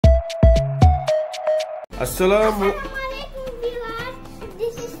Assalamu alaikum viewers.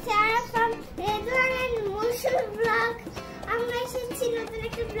 This is Sarah from Redwan and Moushumi vlog. আমরা এসেছি নতুন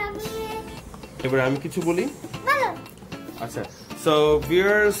একটা vlog নিয়ে। এবার আমি কিছু বলি। বলো। আচ্ছা, so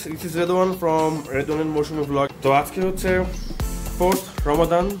viewers, this is Redwan from Redwan and Moushumi vlog. তো আজকে হচ্ছে 4th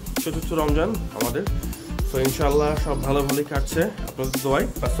রমাদান, চতুর্থ রমজান আমাদের। তো ইনশাআল্লাহ সব ভালোই কাটছে আপনাদের দোয়ায়।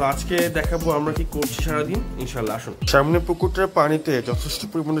 তো আজকে দেখাবো আমরা কি করছি সারাদিন ইনশাআল্লাহ। আসুন, সামনে পুকুরটার পানিতে যথেষ্ট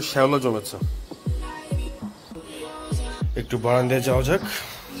পরিমাণে শ্যাওলা জমেছে। একটু বারান্দায় যাওয়া যাক,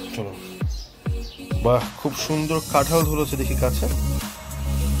 চলো। বাহ, খুব সুন্দর কাঁঠাল ধরেছে দেখি কাছে।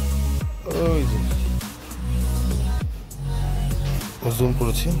 ওই যে জুম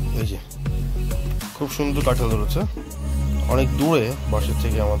করেছি, এই যে খুব সুন্দর কাঁঠাল ধরেছে। অনেক দূরে বাসা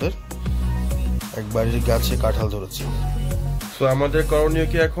থেকে আমাদের এক বাড়ির গাছে কাঁঠাল ধরেছে। তো আমাদের করণীয়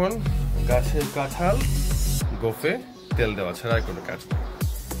কি এখন? গাছের কাঁঠাল গোফে তেল দেওয়া ছাড়া আর কোনো কাজ নেই।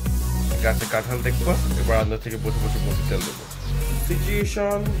 গাছে কাঁঠাল দেখবো, এবার আন্দাজ থেকে বসে বসে বসে তেল দেবো।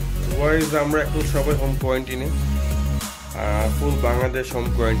 সিচুয়েশন ওয়াইজ আমরা এখন সবাই হোম কোয়ারেন্টাইনে, ফুল বাংলাদেশ হোম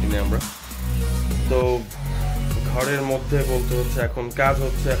কোয়ারেন্টাইনে আমরা। তো ঘরের মধ্যে বলতে হচ্ছে এখন কাজ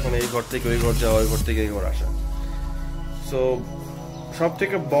হচ্ছে, এখন এই ঘর থেকে ওই ঘর যাওয়া, ওই ঘর থেকে এই ঘর আসা। সো সব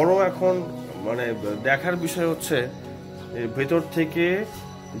থেকে বড় এখন মানে দেখার বিষয় হচ্ছে ভেতর থেকে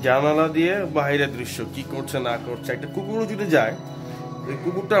জানালা দিয়ে বাইরের দৃশ্য কি করছে না করছে। একটা কুকুরও যদি যায়, এই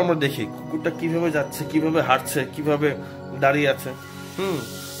কুকুরটা আমরা দেখি কুকুরটা কিভাবে যাচ্ছে, কিভাবে হাঁটছে, কিভাবে দাঁড়িয়ে আছে।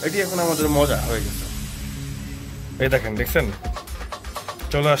 এটি এখন আমাদের মজা হয়ে গেছে। এই দেখেন, দেখছেন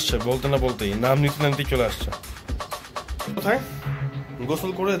চলে আসছে, বলতে না বলতেই নাম নিতে না নিতেই চলে আসছে। কোথায়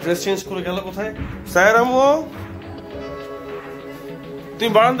গোসল করে ড্রেস চেঞ্জ করে গেল কোথায়? স্যার আমু, তুমি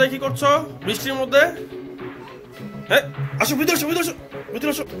বারান্দায় কি করছো বৃষ্টির মধ্যে? হ্যাঁ, আসো ভিতরে, আসো ভিতরে, আসো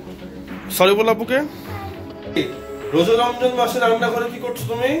ভিতরে, আসো। সরি বল আপুকে। রোজা রমজান মাসে রান্নাঘরে কি করছো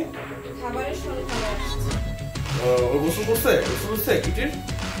তুমি? খাবারের সঙ্গে চলে আসছে। ও গোসল করছে? গোসল করছে কিটির?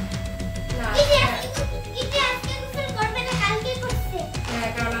 না, ইতি আজকে গোসল করবে না, কালকে করছে। হ্যাঁ,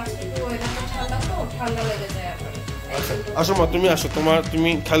 কারণ আজকে তো ওয়েদারটা ঠান্ডা, তো ঠান্ডা লেগে যায় আপনার। আচ্ছা, আসো মা, তুমি আসো।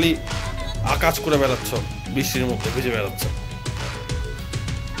 তুমি খালি আকাশ করে বেড়াচ্ছ, বৃষ্টির মধ্যে ভিজে বেড়াচ্ছ।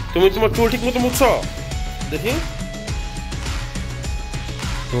 তুমি তোমার চুল ঠিক মতো মুছছো দেখি?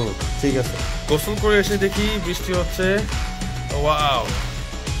 ঠিক আছে। গোসল করে এসে দেখি বৃষ্টি হচ্ছে। ওয়াও,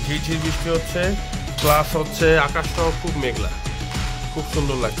 ঝিরঝির বৃষ্টি হচ্ছে, প্লাস হচ্ছে আকাশটাও খুব মেঘলা, খুব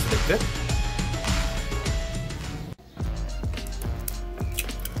সুন্দর লাগছে দেখতে।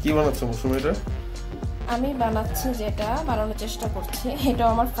 কি বানাচ্ছো মৌসুমী? এটা আমি বানাচ্ছি, যেটা বানানোর চেষ্টা করছি, এটা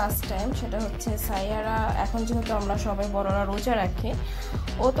আমার ফার্স্ট টাইম। সেটা হচ্ছে সাইয়ারা, এখন যেহেতু আমরা সবাই বড়রা রোজা রাখি,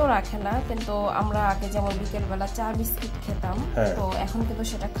 ও তো রাখে না, কিন্তু আমরা আগে যেমন বিকেলবেলা চা বিস্কিট খেতাম, তো এখন কিন্তু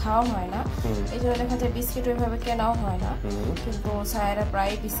সেটা খাওয়া হয় না। এই জন্য দেখা যায় বিস্কিট ওইভাবে কেনাও হয় না, কিন্তু সাইয়ারা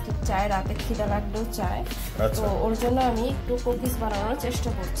প্রায় বিস্কিট চায়, রাতে খিদা লাগলেও চায়। তো ওর জন্য আমি একটু কুকিজ বানানোর চেষ্টা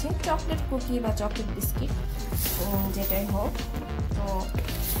করছি, চকলেট কুকি বা চকলেট বিস্কিট যেটাই হোক। তো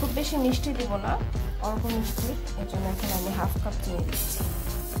খুব বেশি মিষ্টি দিব না, অল্প মিষ্টি, এর জন্য এখন আমি হাফ কাপ চিনি দিচ্ছি।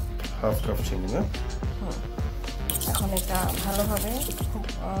 হাফ কাপ চিনি না? এখন এটা ভালোভাবে খুব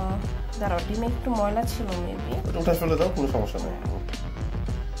দাঁড়াও, ডিমে একটু ময়লা ছিল মেবি, ওটা ফেলে দাও, কোনো সমস্যা নেই।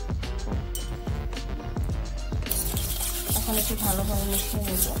 এখন একটু ভালোভাবে মিশিয়ে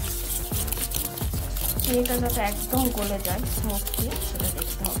নেব। চিনিটা যাতে একদম গলে যায় স্মুথলি, সেটা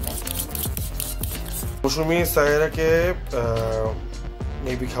দেখতে হবে। মৌসুমী সাইরাকে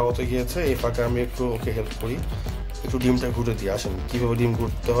মেবি খাওয়াতে গিয়েছে, এই ফাঁকে আমি একটু ওকে হেল্প করি, একটু ডিমটা ঘুরে দিই। আসেন, কিভাবে ডিম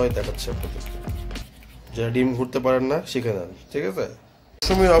ঘুরতে হয় দেখাচ্ছে আপনাদের। যারা ডিম ঘুরতে পারেন না শিখে নেন, ঠিক আছে?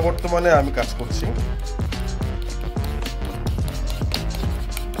 মৌসুমীর অবর্তমানে আমি কাজ করছি,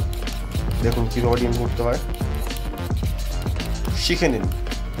 দেখুন কিভাবে ডিম ঘুরতে হয়, শিখে নিন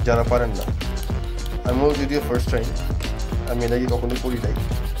যারা পারেন না। আমিও যদিও ফার্স্ট টাইম, আমি এটাকে কখনো করি নাই।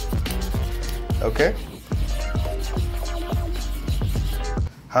 ওকে,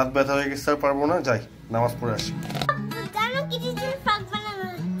 হাত ব্যথা হয়ে গেছে, আর পারবো না, যাই নামাজ পড়ে আসি। জানো কিটির জন্য ফ্রক বানানো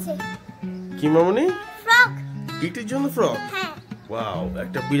হচ্ছে। কি মামনি? ফ্রক। কিটির জন্য ফ্রক? হ্যাঁ। ওয়াও,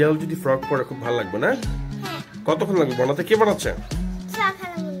 একটা বিড়াল যদি ফ্রক পরে খুব ভালো লাগবে না? হ্যাঁ। কতক্ষণ লাগবে বানাতে? কে বানাচ্ছে?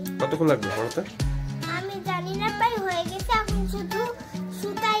 কতক্ষণ লাগবে বানাতে? আমি জানি না, প্রায় হয়ে গেছে, এখন শুধু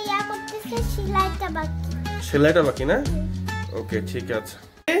সুতা ইয়া করতেছে, সেলাইটা বাকি। সেলাইটা বাকি না? ওকে, ঠিক আছে।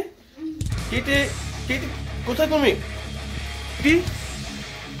 কিটি, কিটি কোথায় তুমি? কিটি,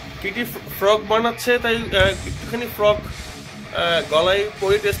 কিটি ফ্রক বানাচ্ছে, তাই একটুখানি ফ্রক গলায়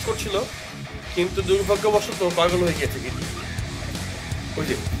পরে টেস্ট করছিল, কিন্তু দুর্ভাগ্যবশত পাগল হয়ে গেছে কিটি। ওই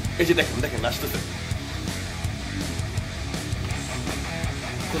যে, এই যে দেখেন দেখেন আসতেছে।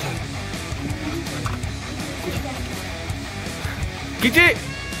 Kitty,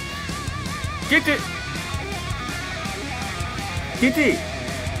 Kitty Kitty,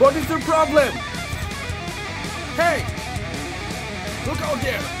 what is your problem? Hey, look out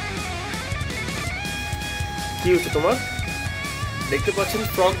there. কি হচ্ছে তোমার? দেখতে পাচ্ছেন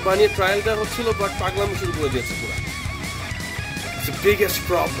ফ্রক বানিয়ে ট্রায়াল দেওয়া হচ্ছিল, বাট পাগলামি শুরু করে দিয়েছে পুরো। It's the biggest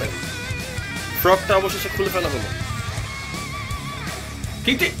problem. ফ্রকটা অবশেষে খুলে ফেলা হলো।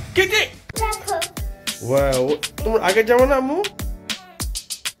 Kitty, Kitty. ওয়াও, তোমার আগের জামা না আম্মু?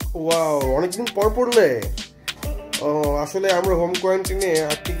 ওয়াও, অনেকদিন পর পড়লে। আসলে আমরা হোম কোয়ারেন্টাইনে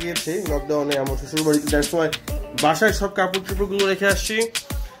আটকে গিয়েছি লকডাউনে আমার শ্বশুর বাড়িতে, দ্যাটস ওয়াই বাসায় সব কাপড় চোপড়গুলো রেখে আসছি।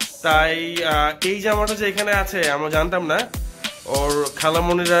 তাই এই জামাটা যে এখানে আছে আমরা জানতাম না, ওর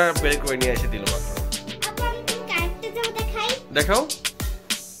খালামণিরা বের করে নিয়ে এসে দিল মাত্র। দেখাও।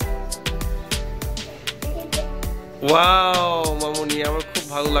 ওয়াও মামুনি, আমার খুব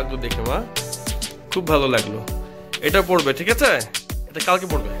ভালো লাগলো দেখে মা, খুব ভালো লাগলো। এটা পড়বে, ঠিক আছে? এটা কালকে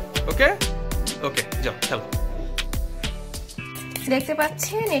পড়বে। ওকে ওকে, যাও খেলো। দেখতে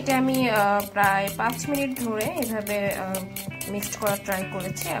পাচ্ছেন এটা আমি প্রায় 5 মিনিট ধরে এভাবে মিক্সড করার ট্রাই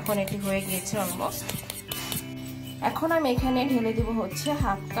করেছি। এখন এটি হয়ে গিয়েছে অলমোস্ট। এখন আমি এখানে ঢেলে দিব হচ্ছে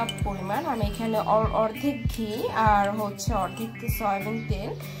 1/2 কাপ পরিমাণ। আমি এখানে অর্ধেক ঘি আর হচ্ছে অর্ধেক সয়াবিন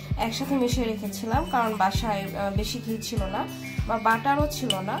তেল একসাথে মিশিয়ে রেখেছিলাম, কারণ বাসায় বেশি ঘি ছিল না বা বাটারও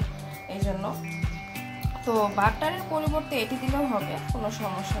ছিল না, এই জন্য। তো বাটারের পরিবর্তে এটি দিলেও হবে, কোনো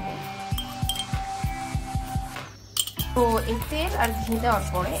সমস্যা নেই। তো এই তেল আর ঘি দেওয়ার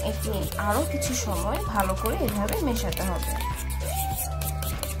পরে এটি আরও কিছু সময় ভালো করে এভাবে মেশাতে হবে।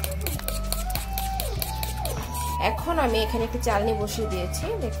 এখন আমি এখানে একটি চালনি বসিয়ে দিয়েছি,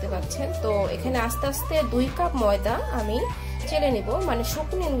 দেখতে পাচ্ছেন। তো এখানে আস্তে আস্তে 2 কাপ ময়দা আমি চেলে নিব, মানে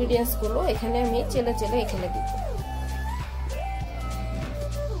শুকনো ইনগ্রিডিয়েন্টস গুলো এখানে আমি চেলে চেলে এখানে দিব।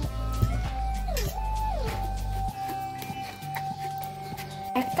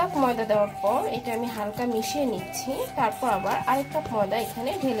 এক কাপ ময়দা দেওয়ার পর এটা আমি হালকা মিশিয়ে নিচ্ছি, তারপর আবার আরেক কাপ ময়দা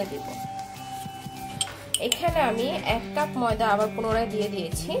এখানে ঢেলে দিব। এখানে আমি 1 কাপ ময়দা আবার পুনরায় দিয়ে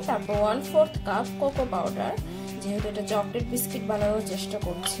দিয়েছি, তারপর 1/4 কাপ কোকো পাউডার, যেহেতু এটা চকলেট বিস্কিট বানানোর চেষ্টা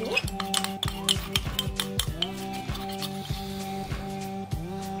করছি।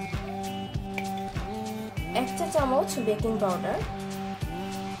 এক চা চামচ বেকিং পাউডার।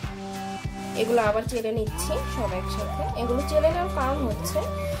 এগুলো আবার চেলে নিচ্ছি সব একসাথে। এগুলো চেলে নেওয়ার কারণ হচ্ছে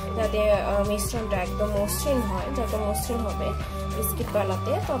যাতে মিশ্রণটা একদম মসৃণ হয়, যত মসৃণ হবে বিস্কিট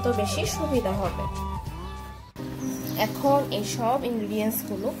বানাতে তত বেশি সুবিধা হবে। এখন এই সব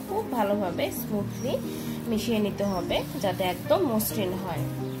ইনগ্রিডিয়েন্টসগুলো খুব ভালোভাবে স্মুথলি মিশিয়ে নিতে হবে যাতে একদম মসৃণ হয়।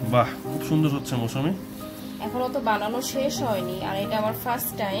 বাহ, খুব সুন্দর হচ্ছে মৌসুমী। এখনো তো বানানো শেষ হয়নি, আর এটা আমার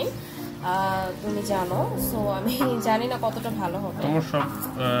ফার্স্ট টাইম, তুমি জানো। সো আমি জানি না কতটা ভালো হবে। তোমার সব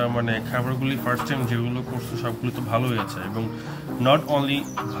মানে খাবারগুলি ফার্স্ট টাইম যেগুলো করছো সবগুলো তো ভালো হয়েছে, এবং নট অনলি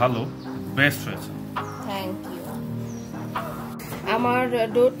ভালো, বেস্ট হয়েছে। Thank you. আমার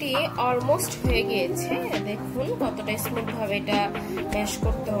ডোটি অলমোস্ট হয়ে গিয়েছে, দেখুন কতটা স্মুথ ভাবে এটা ম্যাশ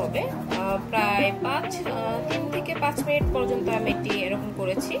করতে হবে। প্রায় 3 থেকে 5 মিনিট পর্যন্ত আমি এটি এরকম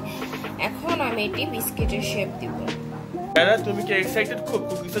করেছি। এখন আমি এটি বিস্কিটের শেপ দিব। তুমি কি এক্সাইটেড খুব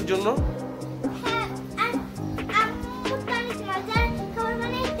কুকিজের জন্য?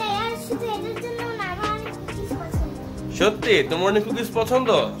 সত্যি তোমার অনেক কুকিজ পছন্দ?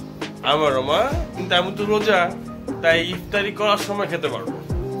 আমারও মা, কিন্তু আমি তো রোজা, তাই ইফতারি করার সময় খেতে পারবো।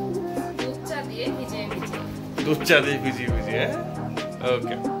 দুধ চা দিয়ে ভিজিয়ে ভিজিয়ে।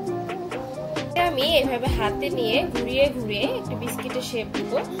 ওকে। আমি এভাবে হাতে নিয়ে ঘুরিয়ে ঘুরিয়ে একটা বিস্কিটের শেপ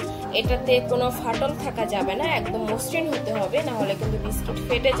দিব। এটাতে কোনো ফাটল থাকা যাবে না, একদম মসৃণ হতে হবে, না হলে কিন্তু বিস্কিট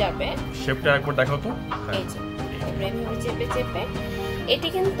ফেটে যাবে। শেপটা একবার দেখাও তো। এই যে এভাবে চেপে চেপে এটি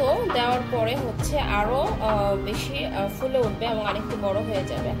কিন্তু দেওয়ার পরে হচ্ছে আরো বেশি ফুলে উঠবে এবং আরেকটু বড় হয়ে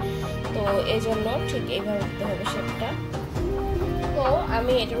যাবে। তো এজন্য ঠিক এইভাবে দিতে হবে শেপটা। তো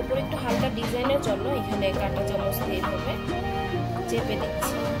আমি এটার উপর একটু হালকা ডিজাইনের জন্য এখানে কাঁটা চামচ দিয়ে এইভাবে চেপে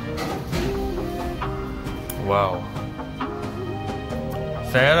দিচ্ছি। ওয়াও,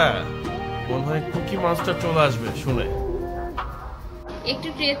 সায়ারা মনে হয় কুকি মাস্টার চলে আসবে শুনে। একটি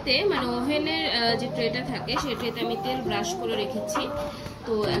ট্রেতে, মানে ওভেনের যে ট্রেটা থাকে সেই ট্রেতে আমি তেল ব্রাশ করে রেখেছি।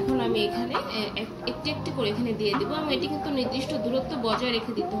 তো এখন আমি এখানে একটি একটি করে এখানে দিয়ে দিব, এবং এটি কিন্তু নির্দিষ্ট দূরত্ব বজায়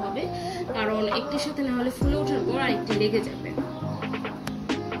রেখে দিতে হবে, কারণ একটির সাথে না হলে ফুলে ওঠার পর আরেকটি লেগে যাবে।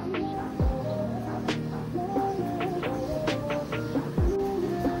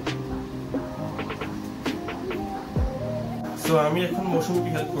 তো আমি এখন মৌসুমীকে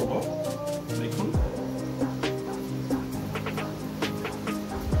হেল্প করবো। দেখুন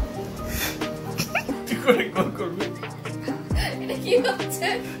কি করে করবে। এটা কি হচ্ছে?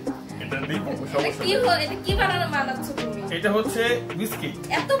 এটা দিব সমস্যা। এটা কি বানাচ্ছ তুমি? এটা হচ্ছে বিস্কিট।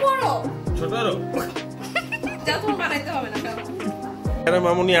 এত বড়? ছোট আরো? যা তোমার বানাইতে হবে না। এরা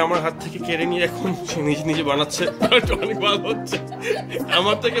মামুনি আমার হাত থেকে কেড়ে নিয়ে এখন নিজে নিজে বানাচ্ছে, অনেক ভালো হচ্ছে,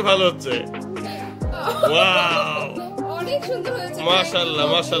 আমার থেকে ভালো হচ্ছে। ওয়াও, অনেক সুন্দর হয়েছে, মাশাআল্লাহ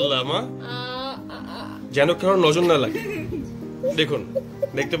মাশাআল্লাহ। মা যেন কারো নজর না লাগে। দেখুন,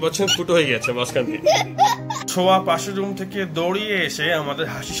 দেখতে পাচ্ছেন ফুটো হয়ে গেছে মাঝখান দিয়ে। ছোয়া পাশের রুম থেকে দৌড়িয়ে এসে আমাদের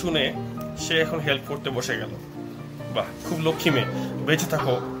হাসি শুনে সে এখন হেল্প করতে বসে গেল। বাহ, খুব লক্ষ্মী মেয়ে। বেঁচে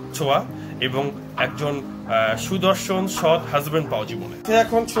থাকো ছোয়া, এবং একজন সুদর্শন সৎ হাজবেন্ড পাও জীবনে।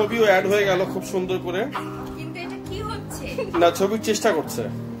 এখন ছবিও অ্যাড হয়ে গেল খুব সুন্দর করে। কিন্তু এটা কি হচ্ছে না, ছবির চেষ্টা করছে।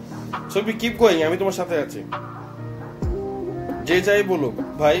 ছবি কিপ গোয়িং, আমি তোমার সাথে আছি। যে যাই বলুক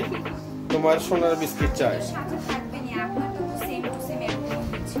ভাই, তোমার সোনার বিস্কিট চাই।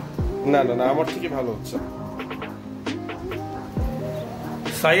 না না না, আমার থেকে ভালো হচ্ছে।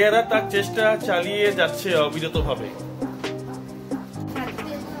 সাইয়ারা তার চেষ্টা চালিয়ে যাচ্ছে অবিরত ভাবে।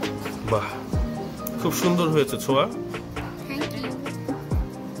 বাহ, খুব সুন্দর হয়েছে ছোয়া।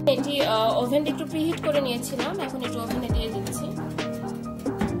 এটি ওভেন একটু প্রিহিট করে নিয়েছিলাম, এখন একটু ওভেনে দিয়ে দিচ্ছি।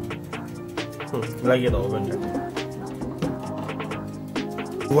 লাগিয়ে দাও ওভেনটা।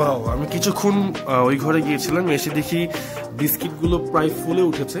 ওয়াও, আমি কিছুক্ষণ ওই ঘরে গিয়েছিলাম, এসে দেখি বিস্কিট গুলো প্রায় ফুলে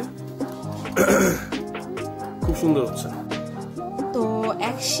উঠেছে। খুব সুন্দর হচ্ছে। তো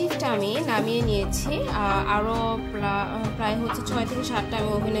এক শিফট আমি নামিয়ে নিয়েছি, আরো প্রায় হচ্ছে 6 থেকে 7টা আমি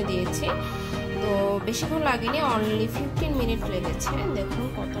ওভেনে দিয়েছি। তো বেশিক্ষণ লাগেনি, অনলি 15 মিনিট লেগেছে। দেখুন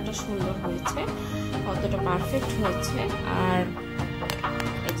কতটা সুন্দর হয়েছে, কতটা পারফেক্ট হয়েছে। আর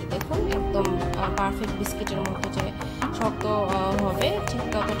এই যে দেখুন, একদম পারফেক্ট বিস্কিটের মতো যে শক্ত হবে ঠিক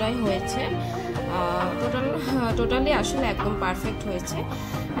ততটাই হয়েছে। টোটালি আসলে একদম পারফেক্ট হয়েছে।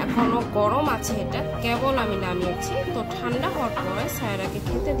 এখনো গরম আছে, এটা কেবল আমি নামিয়েছি। তো ঠান্ডা হওয়ার পরে সায়রাকে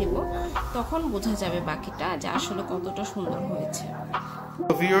খেতে দিব, তখন বোঝা যাবে বাকিটা যে আসলে কতটা সুন্দর হয়েছে।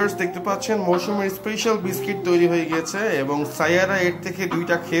 ভিউয়ার্স, দেখতে পাচ্ছেন মৌসুমীর স্পেশাল বিস্কিট তৈরি হয়ে গেছে, এবং সাইয়ারা এর থেকে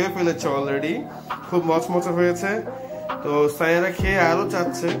 2টা খেয়ে ফেলেছে অলরেডি। খুব মচমচে হয়েছে। তো সাইয়ারা খেয়ে আরো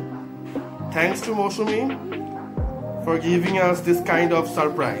চাচ্ছে। Thanks to Mousumi for giving us this kind of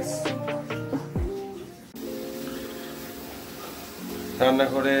surprise. রান্না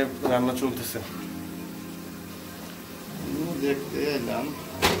করে রান্না চলতেছে। দেখতে এলাম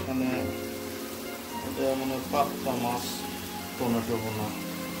এখানে, এটা মানে পাতলা মাছ, টমেটো বোনা।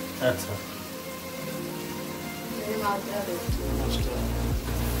 আচ্ছা,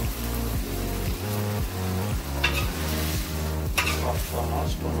 পাতলা মাছ,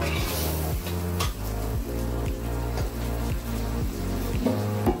 টমেটো।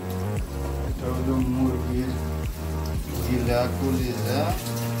 এটা হলো মুরগির গিলা, কলিজা,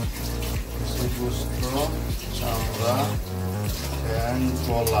 গোস্ত, চামড়া, ঠ্যাং,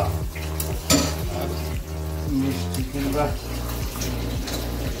 গলা, আর মিষ্টি কুমড়া।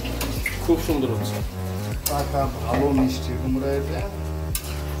 খুব সুন্দর হচ্ছে। পাকা ভালো মিষ্টি কুমড়া। এটা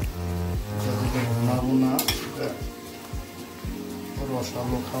ভুনা ভুনা,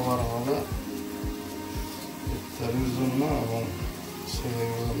 রসালো খাবার হবে ইত্যাদির জন্য, এবং ছেলের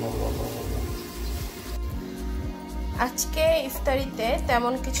জন্য ভালো হবে। আজকে ইফতারিতে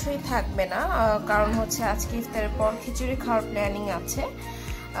তেমন কিছুই থাকবে না, কারণ হচ্ছে আজকে ইফতারের পর খিচুড়ি খাওয়ার প্ল্যানিং আছে।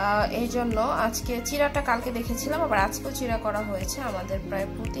 এই জন্য আজকে চিড়াটা কালকে দেখেছিলাম, আবার আজকেও চিড়া করা হয়েছে। আমাদের প্রায়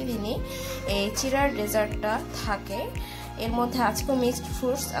প্রতিদিনই এই চিড়ার ডেজার্টটা থাকে। এর মধ্যে আজকেও মিক্সড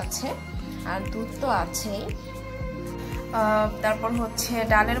ফ্রুটস আছে, আর দুধ তো আছেই। তারপর হচ্ছে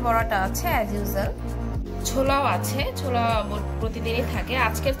ডালের বড়াটা আছে অ্যাজ ইউজুয়াল, ছোলাও আছে। ছোলা প্রতিদিনই থাকে।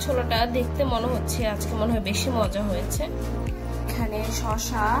 আজকের ছোলাটা দেখতে মনে হচ্ছে আজকে মনে হয় বেশি মজা হয়েছে। এখানে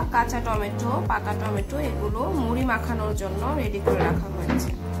শসা, কাঁচা টমেটো, পাকা টমেটো এগুলো মুড়ি মাখানোর জন্য রেডি করে রাখা হয়েছে।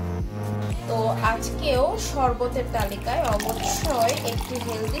 তো আজকেও শরবতের তালিকায় অবশ্যই একটি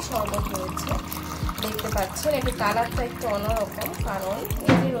হেলদি শরবত রয়েছে। দেখতে পাচ্ছেন এটি কালারটা একটু অন্যরকম, কারণ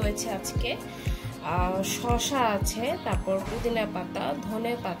এটি রয়েছে আজকে শসা আছে, তারপর পুদিনা পাতা,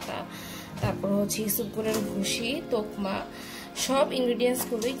 ধনে পাতা, তারপর হচ্ছে ইসুপগুলের ভুসি, তোকমা, সব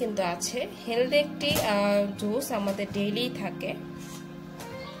ইনগ্রিডিয়েন্টসগুলোই কিন্তু আছে। হেলদি একটি জুস আমাদের ডেইলি থাকে।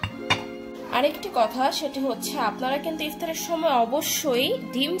 আরেকটি কথা, সেটি হচ্ছে আপনারা কিন্তু ইফতারের সময় অবশ্যই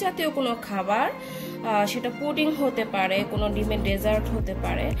ডিম জাতীয় কোনো খাবার, সেটা পুডিং হতে পারে, কোনো ডিমের ডেজার্ট হতে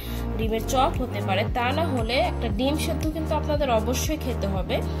পারে, ডিমের চপ হতে পারে, তা না হলে একটা ডিম সেদ্ধ কিন্তু আপনাদের অবশ্যই খেতে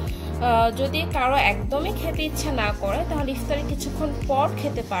হবে। যদি কারো একদমই খেতে ইচ্ছা না করে তাহলে ইফতারি কিছুক্ষণ পর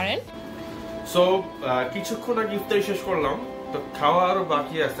খেতে পারেন। সো কিছুক্ষণ আগে ইফতারি শেষ করলাম, তো খাওয়া আরো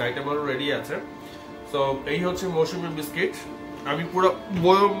বাকি আছে, আইটেম আরো রেডি আছে। সো এই হচ্ছে মৌসুমী বিস্কিট। আমি পুরো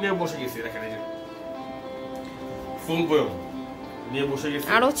বয়ম নিয়ে বসে গেছি, দেখেন এই যে ফুল বয়ম নিয়ে বসে গেছি।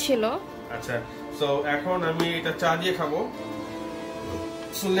 আরো ছিল। আচ্ছা, সো এখন আমি এটা চা দিয়ে খাবো।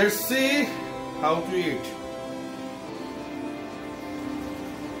 So let's see how to ইট।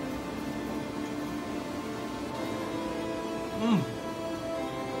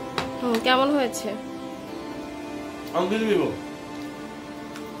 কেমন হয়েছে? আনবিলিভেবল,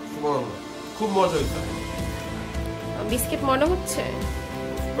 খুব মজা হয়েছে। বিস্কিট মনে হচ্ছে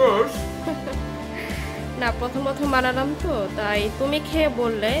না, প্রথম বানালাম তো, তাই তুমি খেয়ে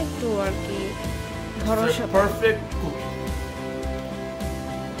বললে একটু আর কি ভরসা। পারফেক্ট।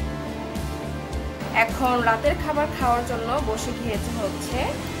 এখন রাতের খাবার খাওয়ার জন্য বসে গিয়েছে হচ্ছে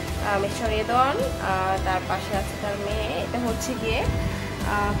মিস্টার রেদওয়ান, তার পাশে আছে তার মেয়ে। এটা হচ্ছে গিয়ে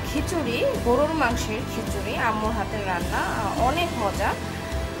খিচুড়ি, গরুর মাংসের খিচুড়ি, আম্মুর হাতের রান্না, অনেক মজা।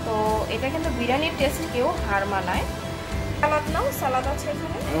 তো এটা কিন্তু বিরিয়ানির টেস্টকেও হার মানায়। সালাদ নাও, সালাদ আছে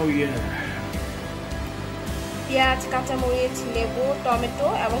এখানে, পেঁয়াজ, কাঁচামরিচ, লেবু, টমেটো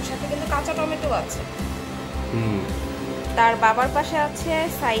এবং সাথে কিন্তু কাঁচা টমেটো আছে। তার বাবার পাশে আছে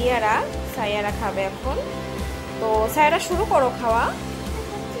সাইয়ারা, সাইয়ারা খাবে এখন। তো সাইয়ারা শুরু করো খাওয়া।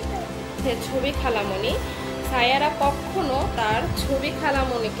 ছবি খালামণি, সাইয়ারা কখনো তার ছবি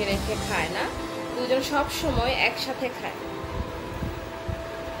খালামণিকে রেখে খায় না, দুজন সব সময় একসাথে খায়।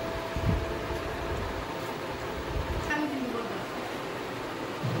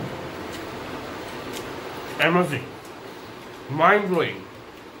 অ্যামেজিং, মাইন্ড ব্লোয়িং,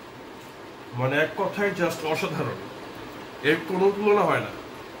 মানে এক কথায় জাস্ট অসাধারণ, এর কোনো তুলনা হয় না।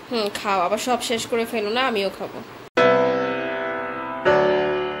 খাও, আবার সব শেষ করে ফেলো না, আমিও খাবো।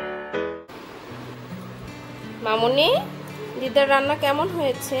 মামুনি, দিদার রান্না কেমন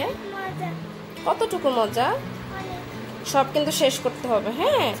হয়েছে? কতটুকু মজা? সব কিন্তু শেষ করতে হবে।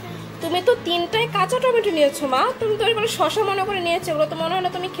 হ্যাঁ, তুমি তো 3টাই কাঁচা টমেটো নিয়েছো মা, তুমি তো এগুলো শশা মনে করে নিয়েছো, এগুলো তো মনে হয়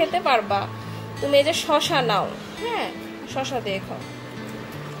না তুমি খেতে পারবা। তুমি এই যে শশা নাও, হ্যাঁ শশা দিয়ে খাও।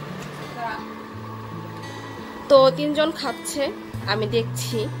 তো 3জন খাচ্ছে, আমি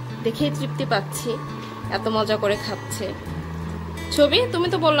দেখছি, দেখেই তৃপ্তি পাচ্ছি, এত মজা করে খাচ্ছে। ছবি, তুমি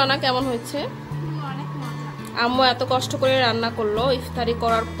তো বললা না কেমন হয়েছে? আম্মু এত কষ্ট করে রান্না করলো ইফতারি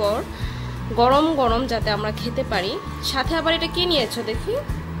করার পর, গরম গরম যাতে আমরা খেতে পারি। সাথে আবার এটা কি নিয়েছো দেখি?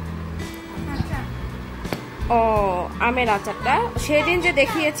 ও, আমের আচারটা সেদিন যে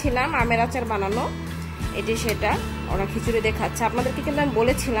দেখিয়েছিলাম আমের আচার বানানো, এটি সেটা ওরা খিচুড়ি দিয়ে খাচ্ছে। আপনাদেরকে কিন্তু আমি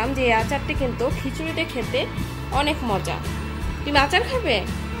বলেছিলাম যে এই আচারটি কিন্তু খিচুড়িতে খেতে অনেক মজা। তুমি আচার খাবে?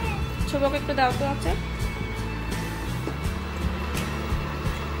 ছবিকে একটু দাও তো আচার।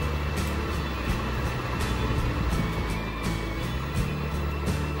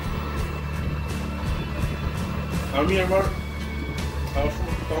 আমি আমার খাওয়ার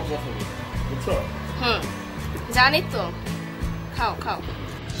সময় কম কথা বলি, বুঝছো? জানি তো, খাও খাও।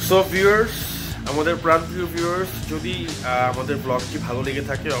 সো ভিউয়ার্স, আমাদের প্রাণপ্রিয় ভিউয়ার্স, যদি আমাদের ব্লগটি ভালো লেগে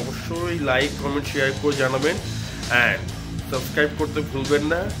থাকে অবশ্যই লাইক, কমেন্ট, শেয়ার করে জানাবেন অ্যান্ড সাবস্ক্রাইব করতে ভুলবেন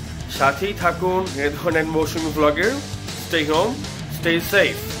না। সাথেই থাকুন রেদওয়ান এন্ড মৌসুমী ব্লগের। Stay home, stay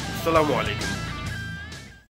safe. আসসালামু আলাইকুম।